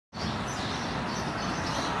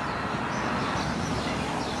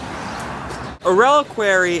A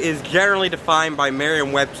reliquary is generally defined by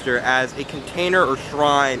Merriam-Webster as a container or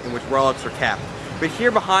shrine in which relics are kept. But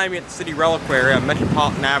here behind me at the City Reliquary on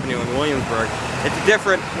Metropolitan Avenue in Williamsburg, it's a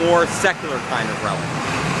different, more secular kind of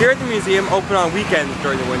relic. Here at the museum, open on weekends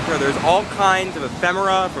during the winter, there's all kinds of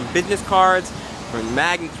ephemera, from business cards, from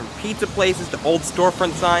magnets, from pizza places to old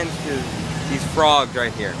storefront signs to these frogs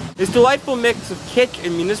right here. This delightful mix of kitsch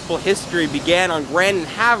and municipal history began on Grand and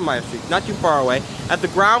Havemeyer Street, not too far away, at the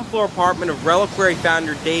ground floor apartment of Reliquary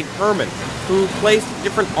founder Dave Herman, who placed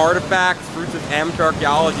different artifacts, fruits of amateur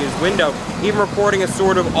archaeology in his window, even recording a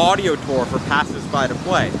sort of audio tour for passers-by to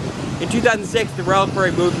play. In 2006, the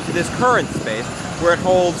Reliquary moved into this current space, where it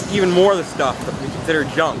holds even more of the stuff that we consider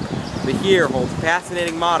junk, but here holds a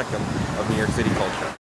fascinating modicum of New York City culture.